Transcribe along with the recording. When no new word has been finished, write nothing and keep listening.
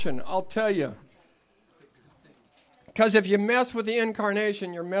I'll tell you. Because if you mess with the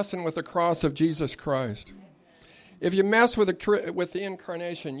incarnation, you're messing with the cross of Jesus Christ. If you mess with the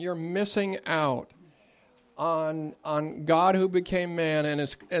incarnation, you're missing out on God who became man and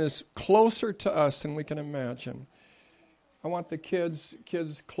is closer to us than we can imagine. I want the kids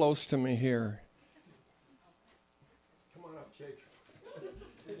close to me here. Come on up, Jake.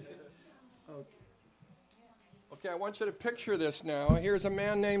 Okay, I want you to picture this now. Here's a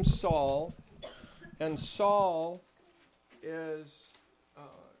man named Saul, and Saul is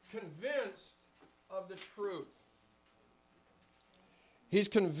convinced of the truth. He's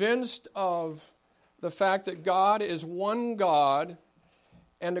convinced of the fact that God is one God,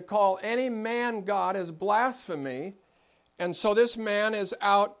 and to call any man God is blasphemy. And so this man is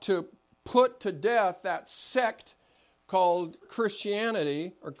out to put to death that sect called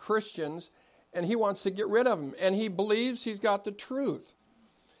Christianity, or Christians, and he wants to get rid of them. And he believes he's got the truth.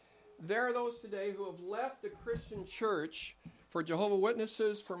 There are those today who have left the Christian church for Jehovah's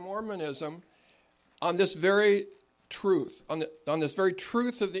Witnesses, for Mormonism, on this very truth, on this very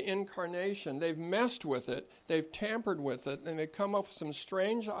truth of the incarnation. They've messed with it, they've tampered with it, and they've come up with some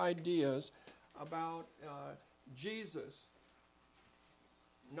strange ideas about Jesus,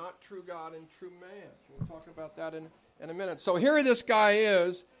 not true God and true man. We'll talk about that in a minute. So here this guy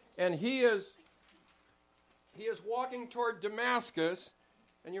is, and he is walking toward Damascus.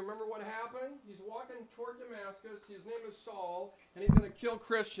 And you remember what happened? He's walking toward Damascus. His name is Saul, and he's going to kill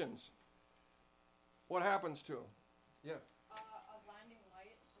Christians. What happens to him? Yeah. A blinding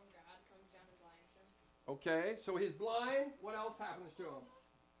light from God comes down and blinds him. Okay, so he's blind. What else happens to him?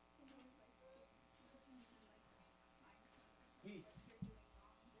 He.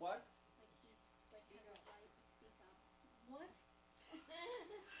 What? What? He has a light and he's telling him you're doing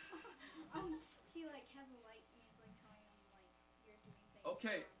things.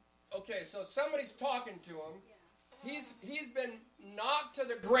 Okay, so somebody's talking to him. Yeah. He's been knocked to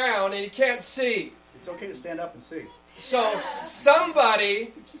the ground and he can't see. It's okay to stand up and see. So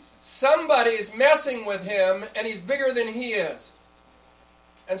somebody is messing with him, and he's bigger than he is.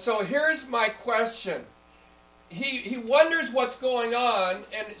 And so here's my question. He wonders what's going on,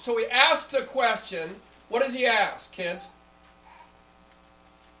 and so he asks a question. What does he ask, kids?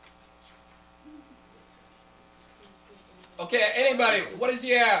 Okay, anybody, what does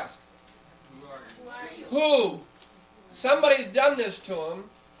he ask? Who? Somebody's done this to him.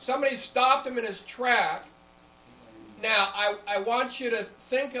 Somebody stopped him in his track. Now, I want you to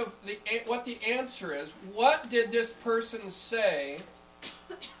think of what the answer is. What did this person say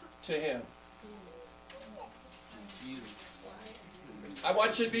to him? I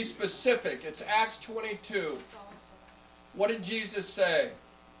want you to be specific. It's Acts 22. What did Jesus say?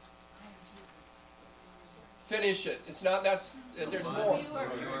 Finish it. It's not, there's more.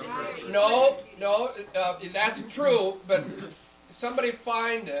 No, that's true, but somebody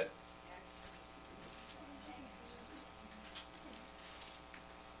find it.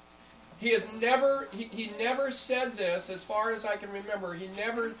 He never said this, as far as I can remember. He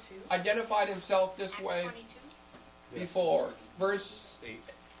never identified himself this way before. Verse 8.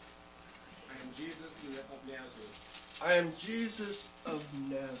 I am Jesus of Nazareth. I am Jesus of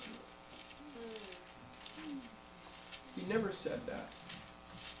Nazareth. He never said that.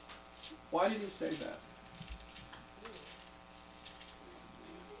 Why did he say that?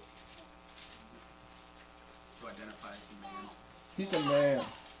 To identify as a man. He's a man.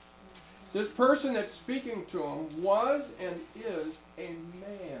 This person that's speaking to him was and is a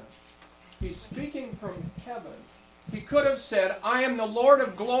man. He's speaking from heaven. He could have said, I am the Lord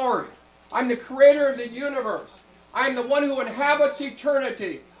of glory. I'm the creator of the universe. I am the one who inhabits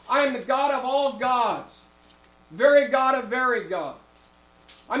eternity. I am the God of all gods. Very God of very God.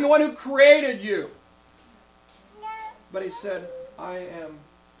 I'm the one who created you. But he said, I am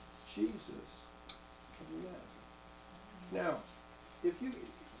Jesus of Nazareth. Now, if you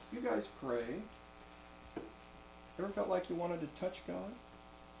guys pray, ever felt like you wanted to touch God?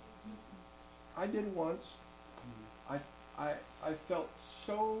 I did once. I felt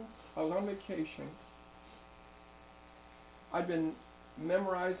so, I was on vacation. I'd been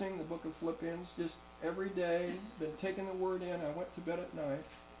memorizing the book of Philippians just every day, been taking the word in. I went to bed at night,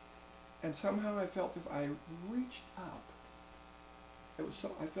 and somehow I felt if I reached up, it was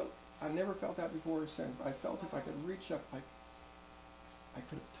so, I never felt that before or since. I felt if I could reach up, I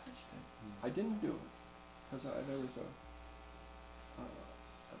could have touched him. I didn't do it, because there was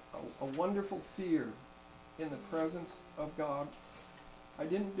a wonderful fear in the presence of God. I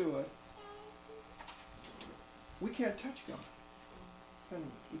didn't do it. We can't touch God.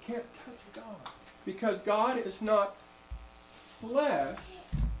 We can't touch God. Because God is not flesh,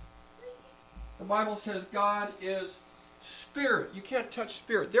 The Bible says God is spirit. You can't touch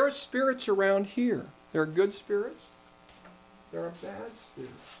spirit. There are spirits around here. There are good spirits. There are bad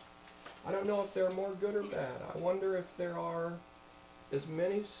spirits. I don't know if they're more good or bad. I wonder if there are as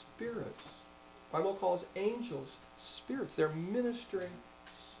many spirits. The Bible calls angels spirits. They're ministering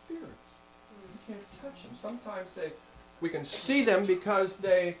spirits. You can't touch them. Sometimes we can see them because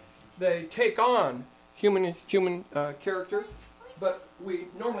they take on human character, but we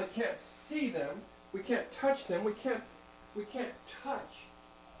normally can't see them. We can't touch them. We can't touch.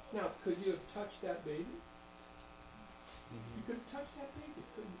 Now, could you have touched that baby? You could have touched that baby,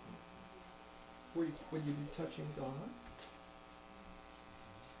 couldn't you? Would you be touching God?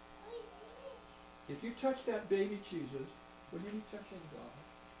 If you touch that baby Jesus, would you be touching God?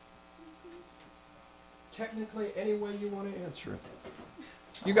 Technically, any way you want to answer it.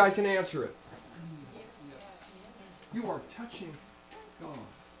 You guys can answer it. You are touching God.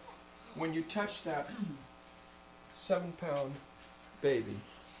 When you touch that 7-pound baby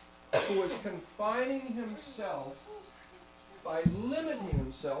who is confining himself by limiting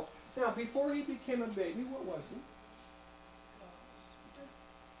himself. Now, before he became a baby, what was he?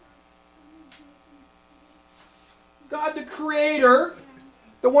 God the Creator,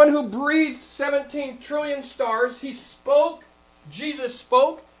 the one who breathed 17 trillion stars, he spoke, Jesus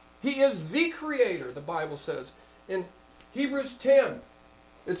spoke. He is the Creator, the Bible says. In Hebrews 10,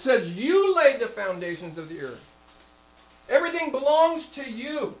 it says, you laid the foundations of the earth. Everything belongs to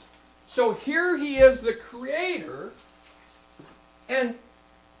you. So here he is, the Creator, and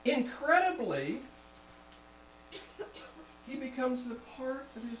incredibly, he becomes the part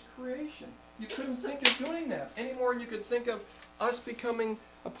of his creation. You couldn't think of doing that any more than you could think of us becoming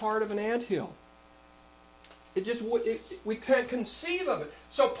a part of an anthill. We can't conceive of it.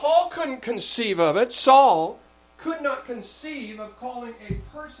 So Paul couldn't conceive of it. Saul could not conceive of calling a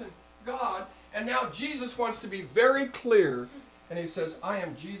person God. And now Jesus wants to be very clear. And he says, I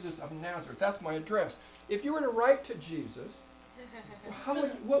am Jesus of Nazareth. That's my address. If you were to write to Jesus,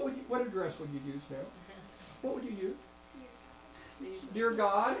 what address would you use now? What would you use? Dear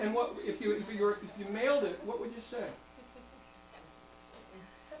God. And what if you mailed it, what would you say?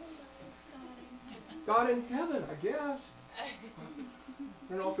 God in heaven, I guess.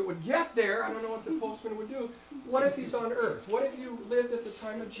 I don't know if it would get there. I don't know what the postman would do. What if he's on earth? What if you lived at the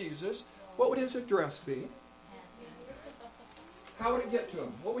time of Jesus? What would his address be? How would it get to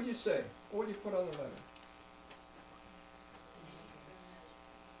him? What would you say? What would you put on the letter?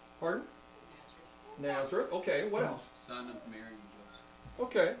 Pardon? Nazareth. Okay, what else? Son of Mary and Joseph.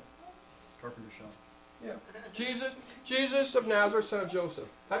 Okay. Carpenter shop. Yeah. Jesus of Nazareth, son of Joseph.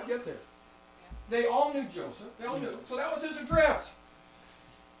 How'd you get there? They all knew Joseph. They all knew. So that was his address.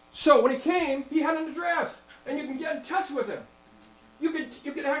 So when he came, he had an address. And you can get in touch with him. You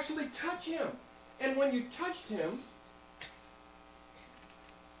could actually touch him. And when you touched him,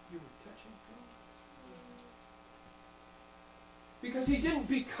 you were touching God. Because he didn't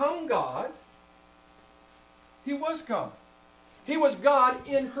become God. He was God. He was God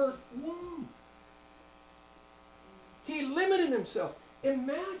in her womb. He limited himself.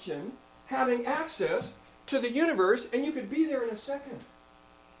 Imagine having access to the universe and you could be there in a second.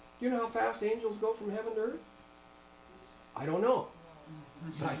 Do you know how fast angels go from heaven to earth? I don't know.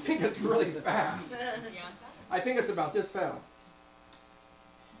 But I think it's really fast. I think it's about this fast.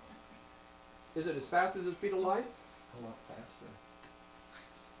 Is it as fast as the speed of light? A lot faster.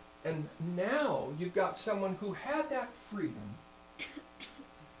 And now you've got someone who had that freedom,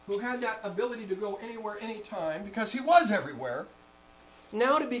 who had that ability to go anywhere, anytime, because he was everywhere.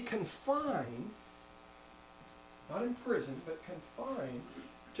 Now to be confined, not imprisoned, but confined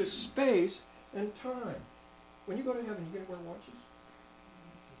to space and time. When you go to heaven, you going to wear watches?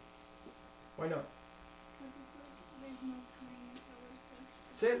 Why not? There's no time.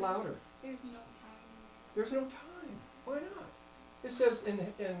 Say it louder. There's no time. There's no time. Why not? It says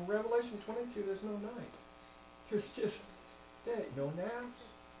in Revelation 22, there's no night. There's just day. No naps.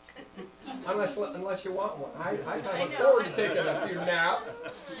 Unless you want one. I look forward to taking a few naps.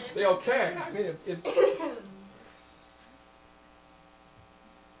 They okay. I mean,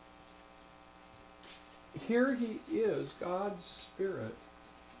 here he is, God's Spirit,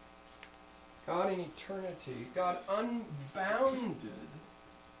 God in eternity, God unbounded,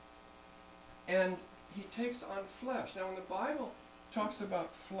 and he takes on flesh. Now, when the Bible talks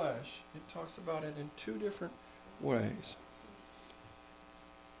about flesh, it talks about it in two different ways.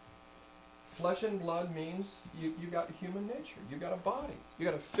 Flesh and blood means you got a human nature. You got a body. You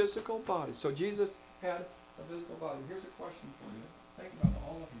got a physical body. So Jesus had a physical body. Here's a question for you. Think about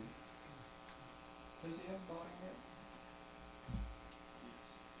all of you. Does he have a body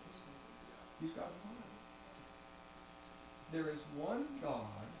He's got a body. There is one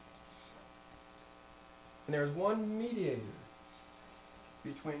God, and there is one mediator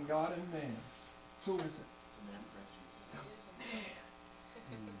between God and man. Who is it?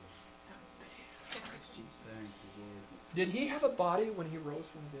 Did he have a body when he rose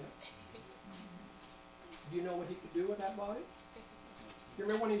from the dead? Do you know what he could do with that body? You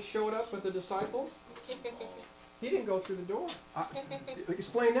remember when he showed up with the disciples? He didn't go through the door.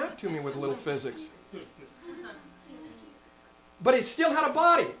 Explain that to me with a little physics. But he still had a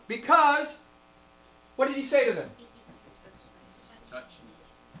body because, what did he say to them? Touch.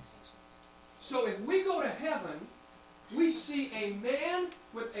 So if we go to heaven, we see a man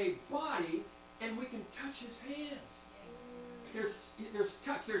with a body and we can touch his hands. There's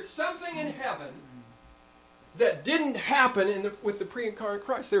touch. There's something in heaven that didn't happen with the pre-incarnate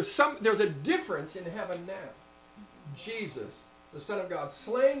Christ. There's a difference in heaven now. Jesus, the Son of God,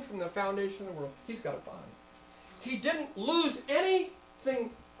 slain from the foundation of the world, he's got a body. He didn't lose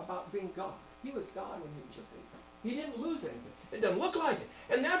anything about being God. He was God when he was a baby. He didn't lose anything. It doesn't look like it.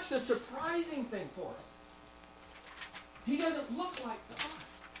 And that's the surprising thing for us. He doesn't look like God.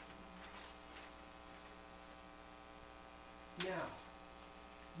 Now,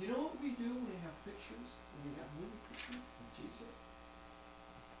 you know what we do when we have pictures, when we have movie pictures of Jesus?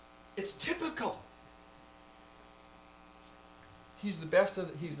 It's typical. He's the best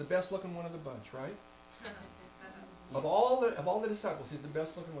looking one of the bunch, right? Of all the disciples, he's the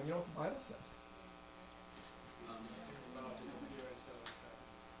best looking one. You know what the Bible says?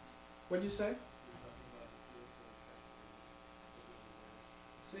 What did you say?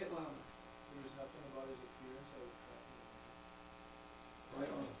 Say it louder. There's nothing about his appearance that was Right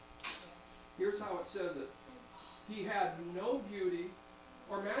on. Here's how it says it. He had no beauty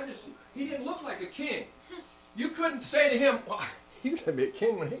or majesty. He didn't look like a king. You couldn't say to him, well, he's going to be a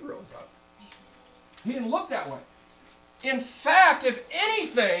king when he grows up. He didn't look that way. In fact, if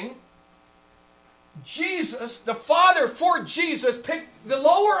anything, Jesus, the Father for Jesus, picked the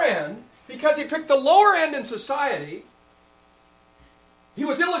lower end because he picked the lower end in society. He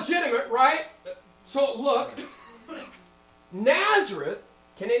was illegitimate, right? So look, Nazareth,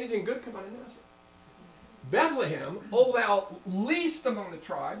 can anything good come out of Nazareth? Bethlehem, oh thou least among the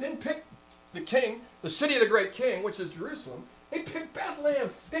tribe, didn't pick the king, the city of the great king, which is Jerusalem. They picked Bethlehem,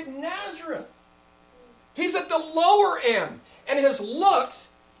 picked Nazareth. He's at the lower end. And his looks,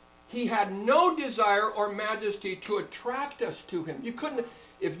 he had no desire or majesty to attract us to him. You couldn't,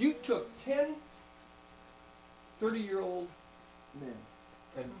 if you took 10 30-year-old men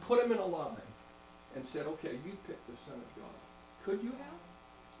and put them in a line and said, okay, you pick the Son of God, could you have?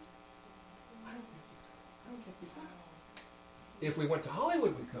 I don't think you could. If we went to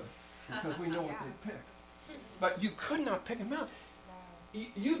Hollywood, we could, because we know what they pick. But you could not pick him out.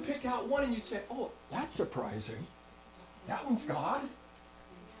 You pick out one and you say, oh, that's surprising. That one's God.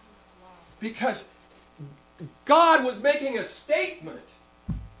 Because God was making a statement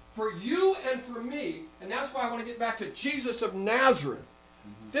for you and for me, and that's why I want to get back to Jesus of Nazareth.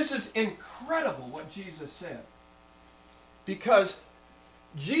 This is incredible what Jesus said. Because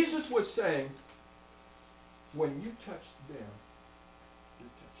Jesus was saying, when you touch them, you're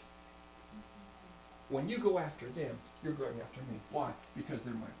touching. When you go after them, you're going after me. Why? Because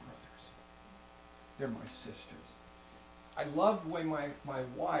they're my brothers. They're my sisters. I love the way my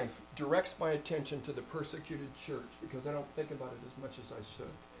wife directs my attention to the persecuted church because I don't think about it as much as I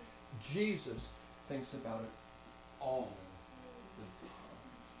should. Jesus thinks about it all the time.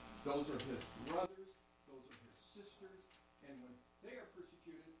 Those are his brothers. Those are his sisters. And when they are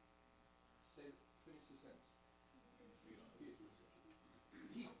persecuted, finish the sentence.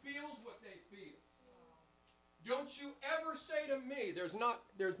 He feels what they feel. Don't you ever say to me, there's no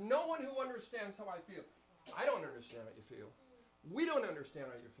one who understands how I feel. I don't understand how you feel. We don't understand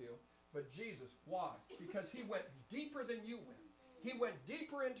how you feel. But Jesus, why? Because he went deeper than you went. He went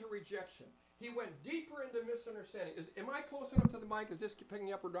deeper into rejection. He went deeper into misunderstanding. Am I close enough to the mic? Is this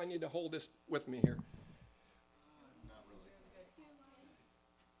picking up or do I need to hold this with me here? Not really.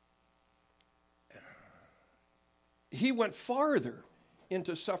 He went farther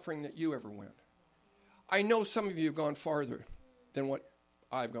into suffering than you ever went. I know some of you have gone farther than what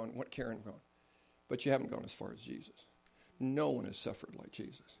I've gone, what Karen's gone. But you haven't gone as far as Jesus. No one has suffered like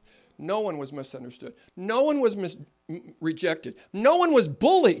Jesus. No one was misunderstood. No one was rejected. No one was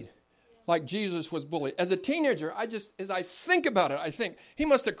bullied like Jesus was bullied. As a teenager, as I think about it, I think he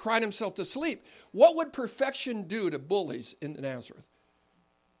must have cried himself to sleep. What would perfection do to bullies in Nazareth?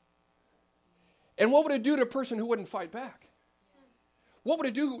 And what would it do to a person who wouldn't fight back? What would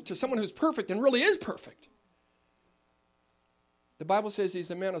it do to someone who's perfect and really is perfect? The Bible says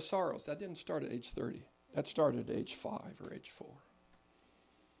he's a man of sorrows. That didn't start at age 30. That started at age 5 or age 4.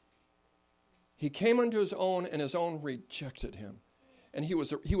 He came unto his own, and his own rejected him. And he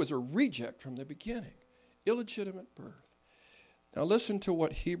was a reject from the beginning. Illegitimate birth. Now listen to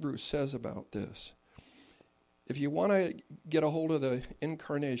what Hebrews says about this. If you want to get a hold of the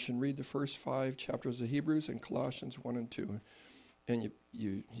incarnation, read the first 5 chapters of Hebrews and Colossians 1 and 2, and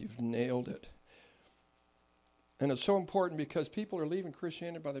you've nailed it. And it's so important because people are leaving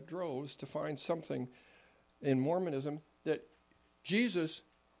Christianity by the droves to find something in Mormonism that Jesus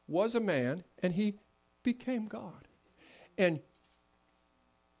was a man and he became God. And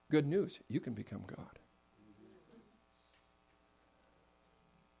good news, you can become God.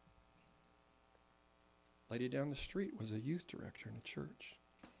 Lady down the street was a youth director in a church.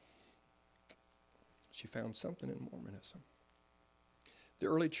 She found something in Mormonism. The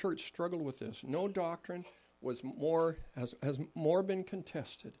early church struggled with this. No doctrine has more been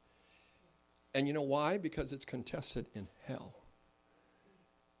contested. And you know why? Because it's contested in hell.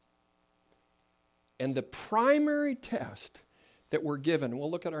 And the primary test that we're given, we'll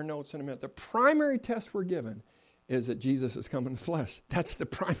look at our notes in a minute, the primary test we're given is that Jesus has come in the flesh. That's the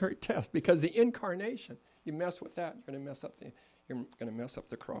primary test, because the incarnation, you mess with that, you're going to mess up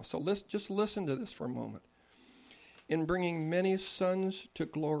the cross. So just listen to this for a moment. In bringing many sons to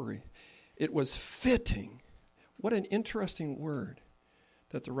glory, it was fitting. What an interesting word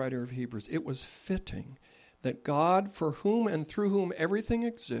that the writer of Hebrews, it was fitting that God, for whom and through whom everything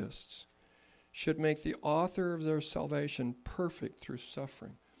exists, should make the author of their salvation perfect through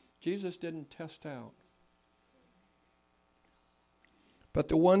suffering. Jesus didn't test out. But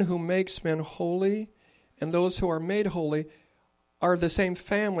the one who makes men holy and those who are made holy are the same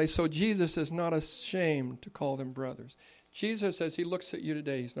family, so Jesus is not ashamed to call them brothers. Jesus, as he looks at you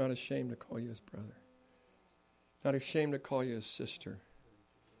today, he's not ashamed to call you his brother. Not ashamed to call you his sister.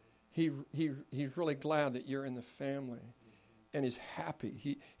 He's really glad that you're in the family. And he's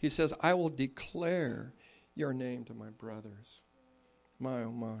happy. He says, I will declare your name to my brothers. My,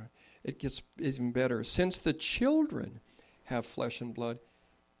 oh my. It gets even better. Since the children have flesh and blood,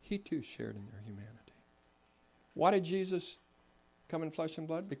 he too shared in their humanity. Why did Jesus come in flesh and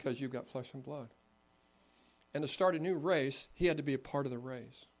blood? Because you've got flesh and blood. And to start a new race, he had to be a part of the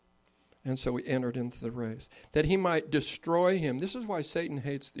race. And so he entered into the race. That he might destroy him. This is why Satan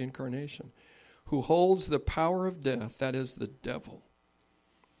hates the incarnation. Who holds the power of death, that is the devil,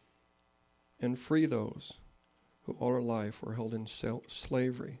 and free those who all their life were held in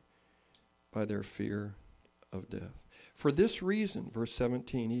slavery by their fear of death. For this reason, verse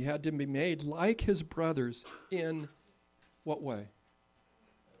 17, he had to be made like his brothers in what way?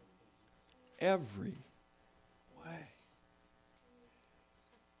 Every way.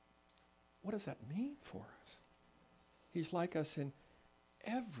 What does that mean for us? He's like us in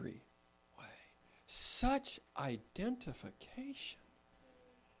every way. Such identification,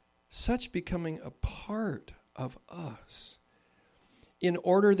 such becoming a part of us, in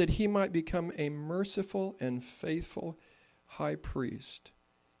order that he might become a merciful and faithful high priest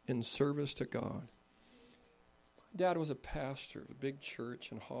in service to God. My dad was a pastor of a big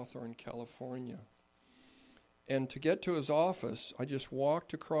church in Hawthorne, California. And to get to his office, I just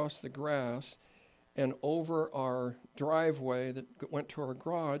walked across the grass and over our driveway that went to our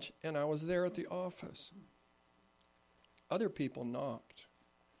garage, and I was there at the office. Other people knocked.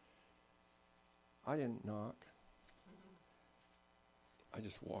 I didn't knock. I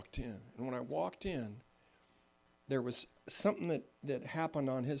just walked in. And when I walked in, there was something that happened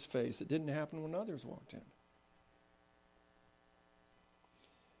on his face that didn't happen when others walked in.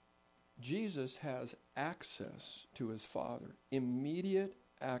 Jesus has access to his Father, immediate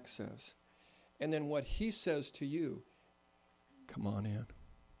access. And then what he says to you, come on in.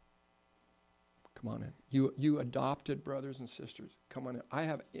 Come on in. You adopted brothers and sisters, come on in. I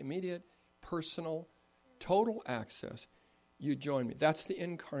have immediate, personal, total access. You join me. That's the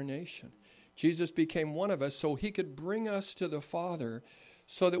incarnation. Jesus became one of us so he could bring us to the Father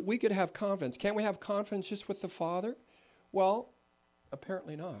so that we could have confidence. Can't we have confidence just with the Father? Well,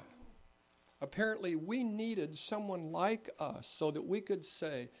 apparently not. Apparently we needed someone like us so that we could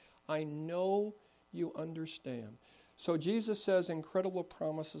say, I know you understand. So Jesus says incredible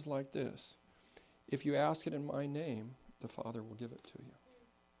promises like this. If you ask it in my name, the Father will give it to you.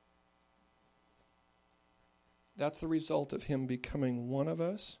 That's the result of him becoming one of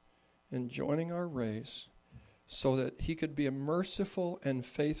us and joining our race so that he could be a merciful and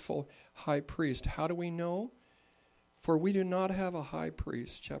faithful high priest. How do we know? For we do not have a high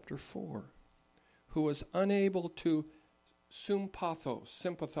priest, chapter 4, who is unable to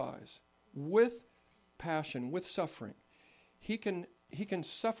sympathize with passion, with suffering. He can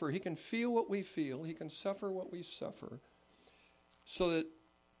suffer. He can feel what we feel. He can suffer what we suffer, so that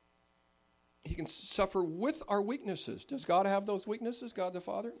he can suffer with our weaknesses. Does God have those weaknesses, God the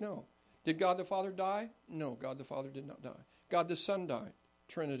Father? No. Did God the Father die? No, God the Father did not die. God the Son died.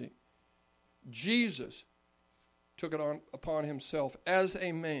 Trinity. Jesus took it upon himself as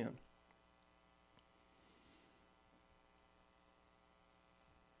a man.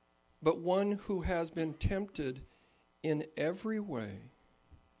 But one who has been tempted in every way,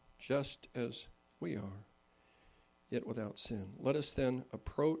 just as we are, yet without sin. Let us then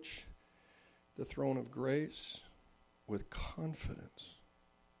approach the throne of grace with confidence,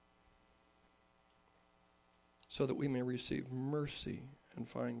 so that we may receive mercy and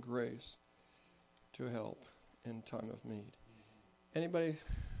find grace to help in time of need. Anybody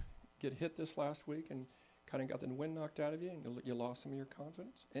get hit this last week and kind of got the wind knocked out of you and you lost some of your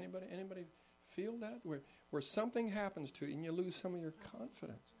confidence? Anybody feel that? Where something happens to you and you lose some of your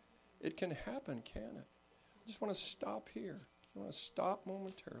confidence? It can happen, can it? I just want to stop here. I want to stop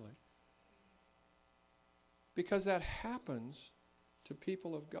momentarily. Because that happens to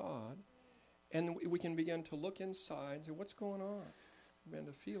people of God, and we can begin to look inside and say, what's going on? Begin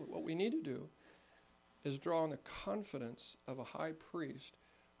to feel it. What we need to do is draw on the confidence of a high priest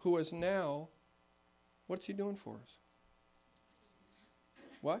who is now, what's he doing for us?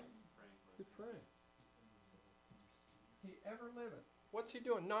 What? He's praying. He ever liveth. What's he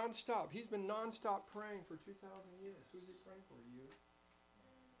doing? Non-stop. He's been non-stop praying for 2,000 years. Who's he praying for? You.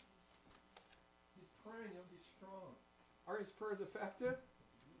 He's praying you'll be strong. Are his prayers effective?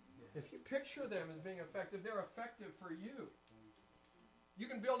 If you picture them as being effective, they're effective for you. You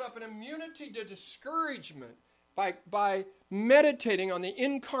can build up an immunity to discouragement by meditating on the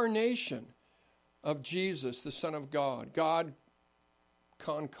incarnation of Jesus, the Son of God. God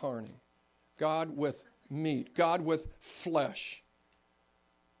con carne. God with meat. God with flesh.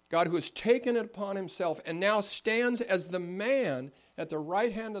 God who has taken it upon himself and now stands as the man at the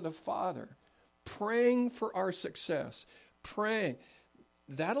right hand of the Father, praying for our success. Praying.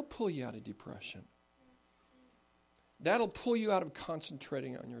 That'll pull you out of depression. That'll pull you out of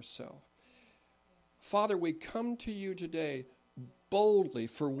concentrating on yourself. Father, we come to you today boldly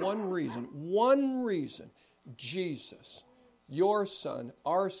for one reason, Jesus, your Son,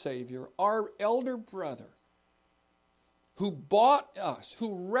 our Savior, our elder brother, who bought us,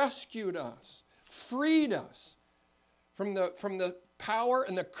 who rescued us, freed us from the power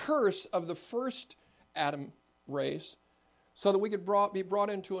and the curse of the first Adam race, so that we could be brought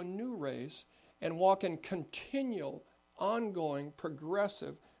into a new race and walk in continual, ongoing,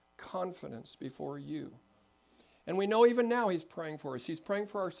 progressive confidence before you. And we know even now he's praying for us. He's praying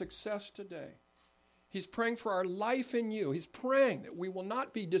for our success today. He's praying for our life in you. He's praying that we will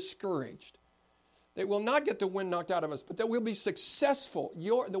not be discouraged, that we'll not get the wind knocked out of us, but that we'll be successful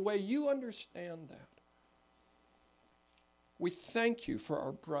the way you understand that. We thank you for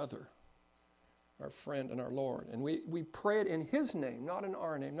our brother, our friend, and our Lord. And we pray it in his name, not in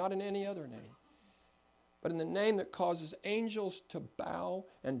our name, not in any other name, but in the name that causes angels to bow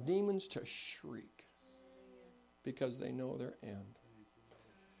and demons to shriek because they know their end.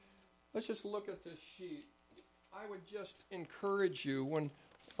 Let's just look at this sheet. I would just encourage you, when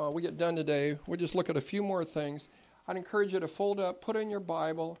we get done today, we'll just look at a few more things. I'd encourage you to fold up, put it in your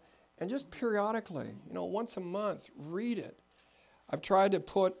Bible, and just periodically, once a month, read it. I've tried to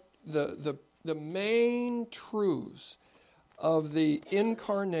put the main truths of the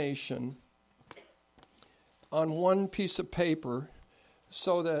incarnation on one piece of paper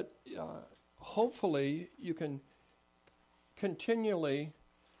so that hopefully you can continually,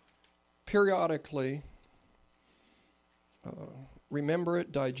 periodically remember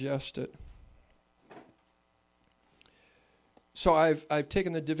it, digest it. So I've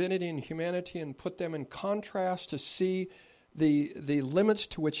taken the divinity and humanity and put them in contrast to see the limits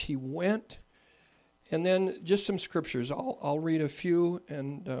to which he went. And then just some scriptures. I'll read a few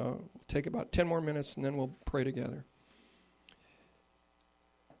and take about 10 more minutes, and then we'll pray together.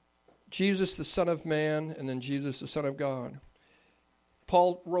 Jesus, the Son of Man, and then Jesus, the Son of God.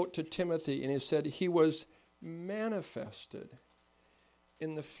 Paul wrote to Timothy, and he said, he was manifested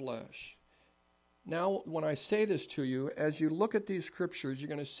in the flesh. Now, when I say this to you, as you look at these scriptures, you're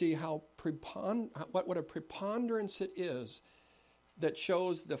going to see how what a preponderance it is that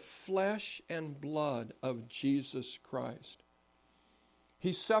shows the flesh and blood of Jesus Christ.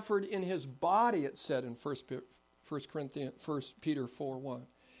 He suffered in his body, it said in 1 Peter 4:1.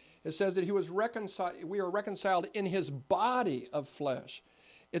 It says that we are reconciled in his body of flesh.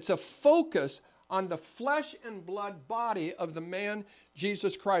 It's a focus on the flesh and blood body of the man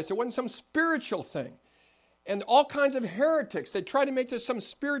Jesus Christ. It wasn't some spiritual thing. And all kinds of heretics, they try to make this some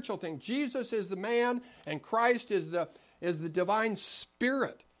spiritual thing. Jesus is the man and Christ is the divine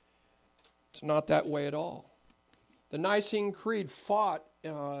spirit. It's not that way at all. The Nicene Creed fought,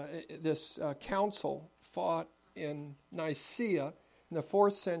 this council fought in Nicaea in the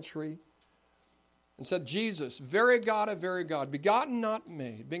 4th century and said, Jesus, very God, begotten, not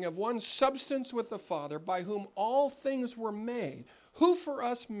made, being of one substance with the Father, by whom all things were made, who for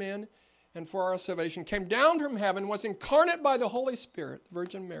us men and for our salvation came down from heaven, was incarnate by the Holy Spirit, the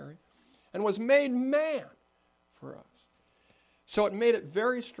Virgin Mary, and was made man for us. So it made it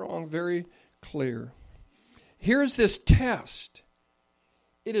very strong, very clear. Here's this test.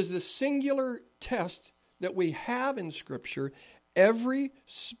 It is the singular test that we have in Scripture. Every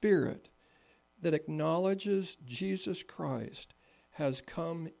spirit that acknowledges Jesus Christ has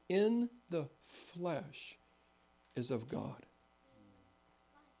come in the flesh is of God.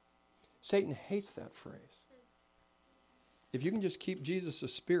 Satan hates that phrase. If you can just keep Jesus a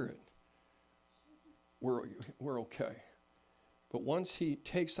spirit, we're okay. But once he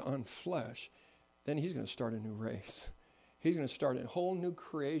takes on flesh, then he's going to start a new race. He's going to start a whole new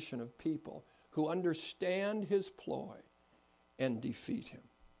creation of people who understand his ploy and defeat him.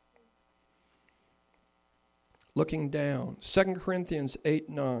 Looking down, 2 Corinthians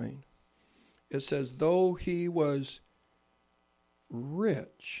 8:9, it says, though he was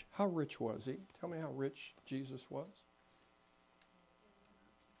rich. How rich was he? Tell me how rich Jesus was.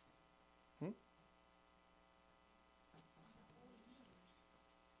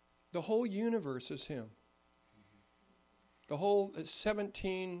 The whole universe is him. The whole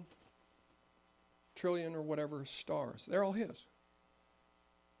 17 trillion or whatever stars, they're all his.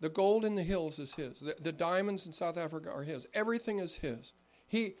 The gold in the hills is his. The diamonds in South Africa are his. Everything is his.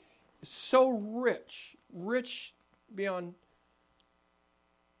 He is so rich beyond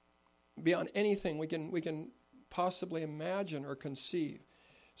anything we can possibly imagine or conceive.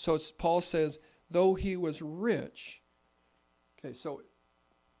 So Paul says, though he was rich, okay, so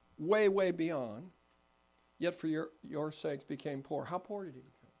way beyond, yet for your sakes became poor. How poor did he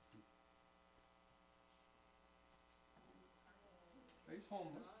become? He's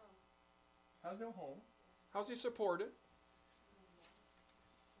homeless. Has no home. How's he supported?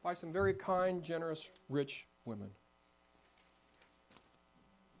 By some very kind, generous, rich women.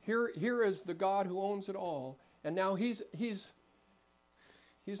 Here is the God who owns it all, and now he's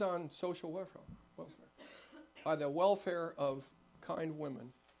on social welfare by the welfare of kind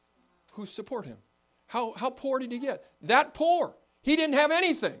women who support him. How poor did he get? That poor. He didn't have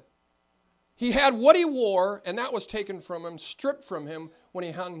anything. He had what he wore, and that was taken from him, stripped from him when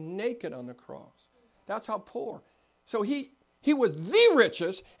he hung naked on the cross. That's how poor. So he was the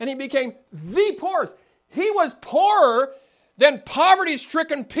richest, and he became the poorest. He was poorer than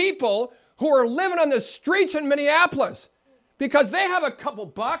poverty-stricken people who are living on the streets in Minneapolis because they have a couple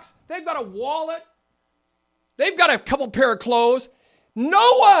bucks, they've got a wallet, they've got a couple pair of clothes.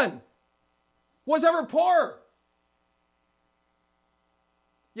 No one was ever poor.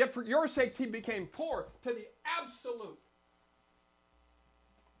 Yet for your sakes he became poor to the absolute,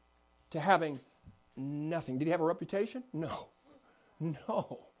 to having nothing. Did he have a reputation? No.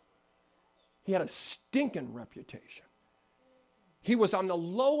 He had a stinking reputation. He was on the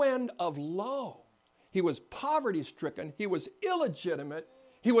low end of low. He was poverty-stricken. He was illegitimate.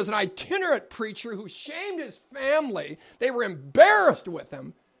 He was an itinerant preacher who shamed his family. They were embarrassed with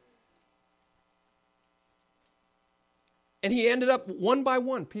him. And he ended up, one by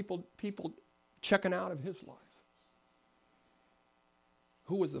one, people checking out of his life.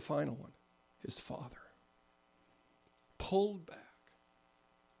 Who was the final one? His father. Pulled back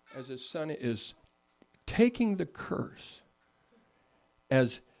as his son is taking the curse,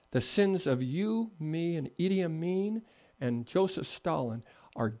 as the sins of you, me, and Idi Amin and Joseph Stalin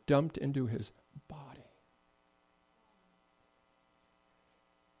are dumped into his body.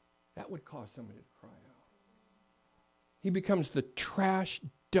 That would cause somebody to cry out. He becomes the trash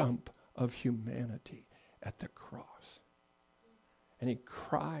dump of humanity at the cross. And he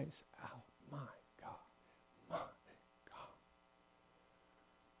cries out, my God, my God.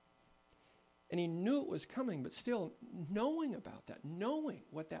 And he knew it was coming, but still knowing about that, knowing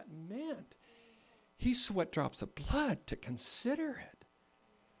what that meant, he sweat drops of blood to consider it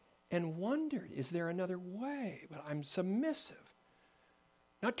and wondered, is there another way? But I'm submissive.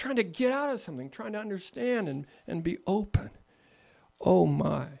 Not trying to get out of something, trying to understand and be open. Oh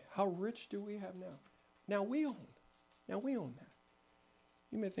my, how rich do we have now? Now we own that.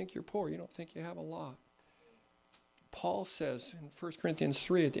 You may think you're poor. You don't think you have a lot. Paul says in 1 Corinthians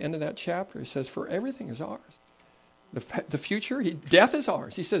 3, at the end of that chapter, he says, for everything is ours. The future, death is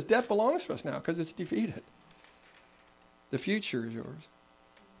ours. He says death belongs to us now because it's defeated. The future is yours.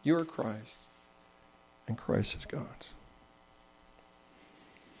 You are Christ, and Christ is God's.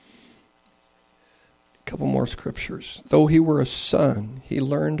 A couple more scriptures. Though he were a son, he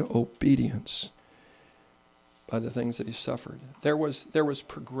learned obedience by the things that he suffered. There was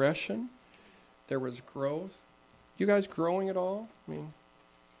progression. There was growth. You guys growing at all? I mean,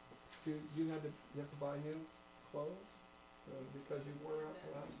 you have to buy new clothes because you wore out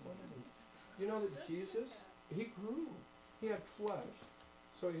the last one. You know that Jesus, he grew. He had flesh,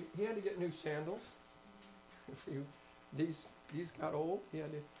 so he had to get new sandals. These got old. He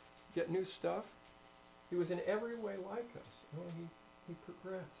had to get new stuff. He was in every way like us. You know, he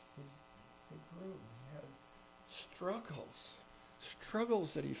progressed. He grew. He had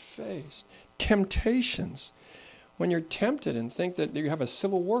struggles that he faced, temptations. When you're tempted and think that you have a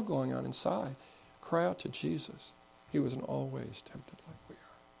civil war going on inside, cry out to Jesus. He wasn't always tempted like we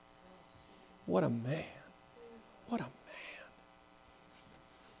are. What a man. What a man.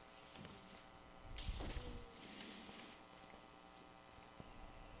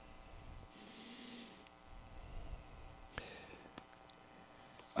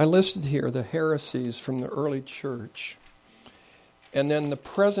 I listed here the heresies from the early church and then the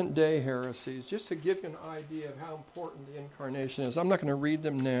present day heresies, just to give you an idea of how important the incarnation is. I'm not going to read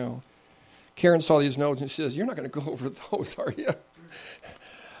them now. Karen saw these notes and she says, "You're not going to go over those, are you?"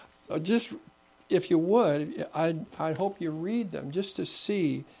 Just, if you would, I'd hope you read them just to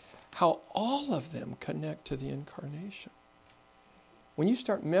see how all of them connect to the incarnation. When you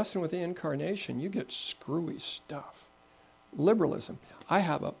start messing with the incarnation, you get screwy stuff. Liberalism. I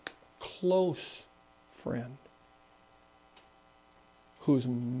have a close friend who's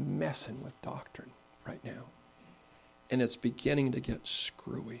messing with doctrine right now. And it's beginning to get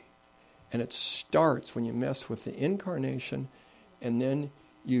screwy. And it starts when you mess with the incarnation, and then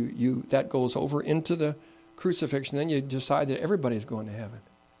you that goes over into the crucifixion. Then you decide that everybody's going to heaven.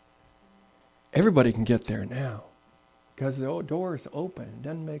 Everybody can get there now. Because the door is open. It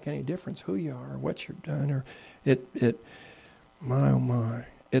doesn't make any difference who you are or what you've done. Or my, oh my.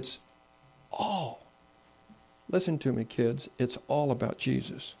 It's all. Listen to me, kids. It's all about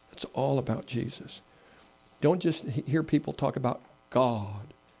Jesus. It's all about Jesus. Don't just hear people talk about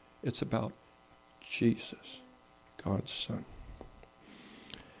God. It's about Jesus, God's Son.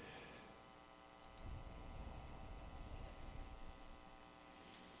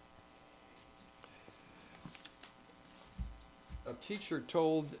 A teacher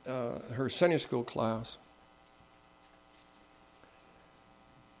told her Sunday school class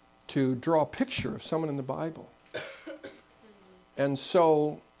to draw a picture of someone in the Bible. And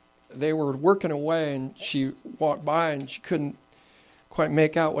so they were working away, and she walked by, and she couldn't quite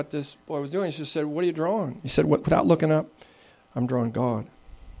make out what this boy was doing. She said, "What are you drawing?" He said, without looking up, "I'm drawing God."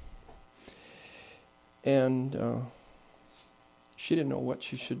 And she didn't know what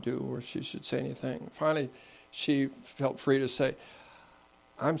she should do or she should say anything. Finally, she felt free to say,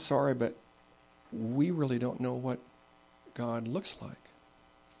 "I'm sorry, but we really don't know what God looks like."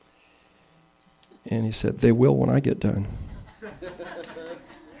 And he said, "They will when I get done."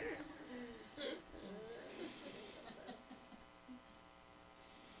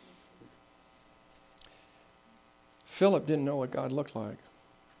 Philip didn't know what God looked like.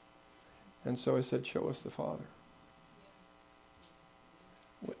 And so he said, "Show us the Father."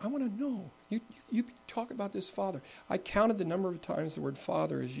 I want to know. You talk about this Father. I counted the number of times the word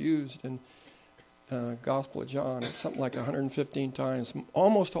Father is used in Gospel of John. It's something like 115 times.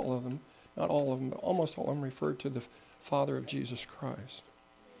 Almost all of them, not all of them, but almost all of them refer to the Father of Jesus Christ.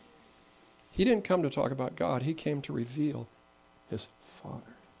 He didn't come to talk about God. He came to reveal his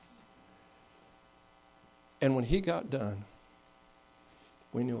Father. And when he got done,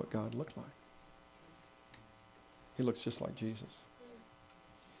 we knew what God looked like. He looks just like Jesus.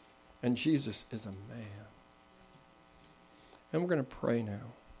 And Jesus is a man. And we're going to pray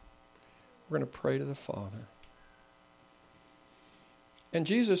now. We're going to pray to the Father. And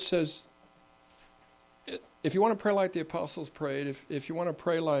Jesus says, if you want to pray like the apostles prayed, if you want to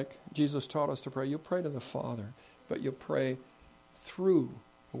pray like Jesus taught us to pray, you'll pray to the Father, but you'll pray through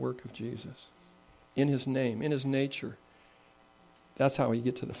the work of Jesus. In his name, in his nature. That's how you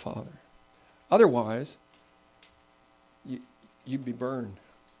get to the Father. Otherwise, you'd be burned.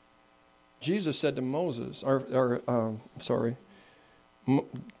 Jesus said to Moses,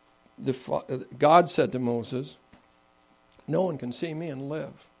 God said to Moses, "No one can see me and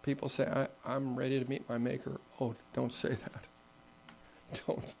live." People say, I'm ready to meet my Maker. Oh, don't say that.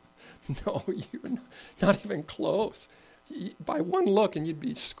 Don't. No, you're not even close. By one look and you'd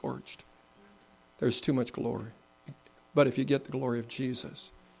be scorched. There's too much glory. But if you get the glory of Jesus,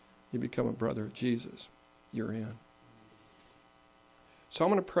 you become a brother of Jesus. You're in. So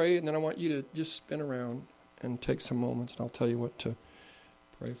I'm going to pray, and then I want you to just spin around and take some moments, and I'll tell you what to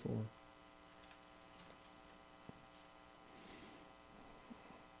pray for.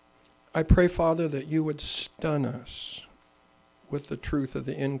 I pray, Father, that you would stun us with the truth of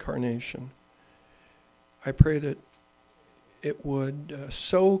the incarnation. I pray that it would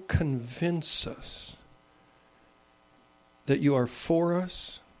so convince us that you are for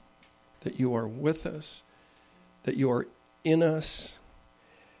us, that you are with us, that you are in us,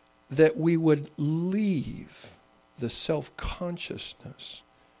 that we would leave the self-consciousness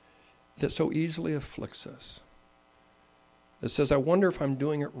that so easily afflicts us, that says, I wonder if I'm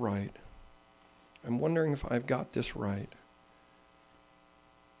doing it right. I'm wondering if I've got this right.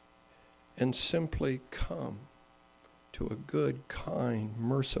 And simply come to a good, kind,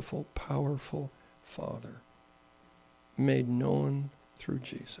 merciful, powerful Father, made known through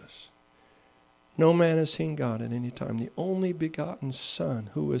Jesus. No man has seen God at any time. The only begotten Son,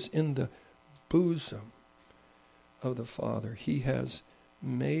 who is in the bosom of the Father, he has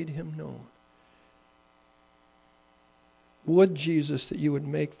made him known. Would, Jesus, that you would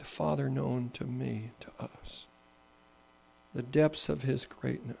make the Father known to me, to us, the depths of his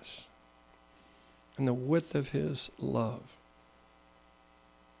greatness and the width of his love,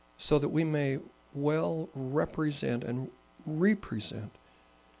 so that we may well represent and represent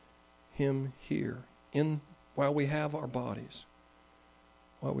him here while we have our bodies,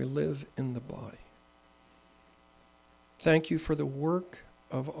 while we live in the body. Thank you for the work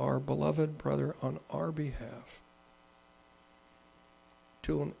of our beloved brother on our behalf,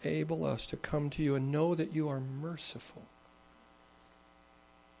 to enable us to come to you and know that you are merciful,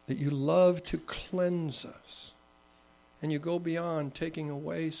 that you love to cleanse us, and you go beyond taking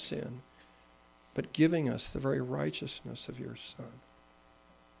away sin, but giving us the very righteousness of your Son,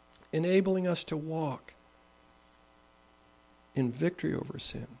 enabling us to walk in victory over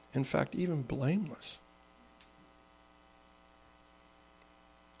sin, in fact, even blameless.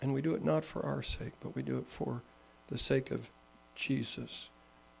 And we do it not for our sake, but we do it for the sake of Jesus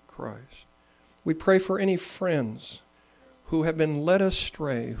Christ. We pray for any friends who have been led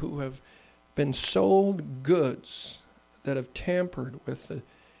astray, who have been sold goods that have tampered with the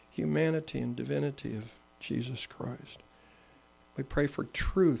humanity and divinity of Jesus Christ. We pray for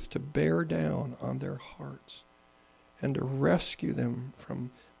truth to bear down on their hearts and to rescue them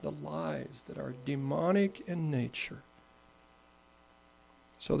from the lies that are demonic in nature,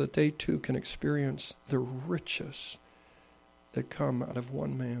 so that they too can experience the riches that come out of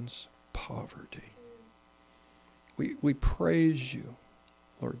one man's poverty. We praise you,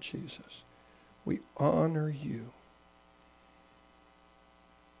 Lord Jesus. We honor you.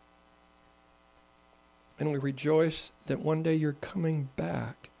 And we rejoice that one day you're coming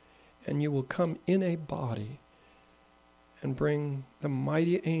back, and you will come in a body and bring the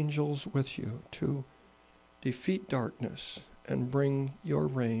mighty angels with you to defeat darkness and bring your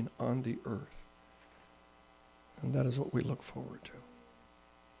reign on the earth. And that is what we look forward to.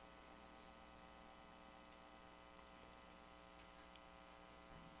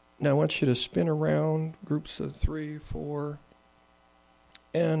 Now I want you to spin around, groups of 3, 4,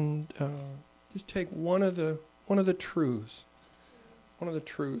 and just take one of the truths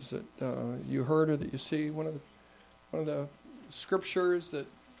that you heard or that you see, one of the scriptures that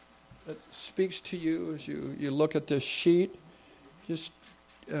speaks to you as you look at this sheet. Just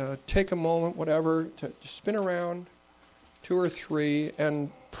take a moment, whatever, to spin around 2 or 3 and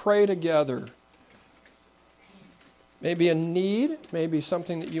pray together. Maybe a need, maybe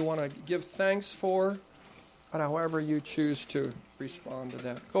something that you want to give thanks for, but however you choose to respond to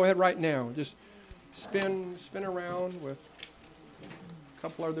that. Go ahead right now. Just spin around with a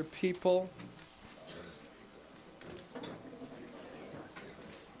couple other people.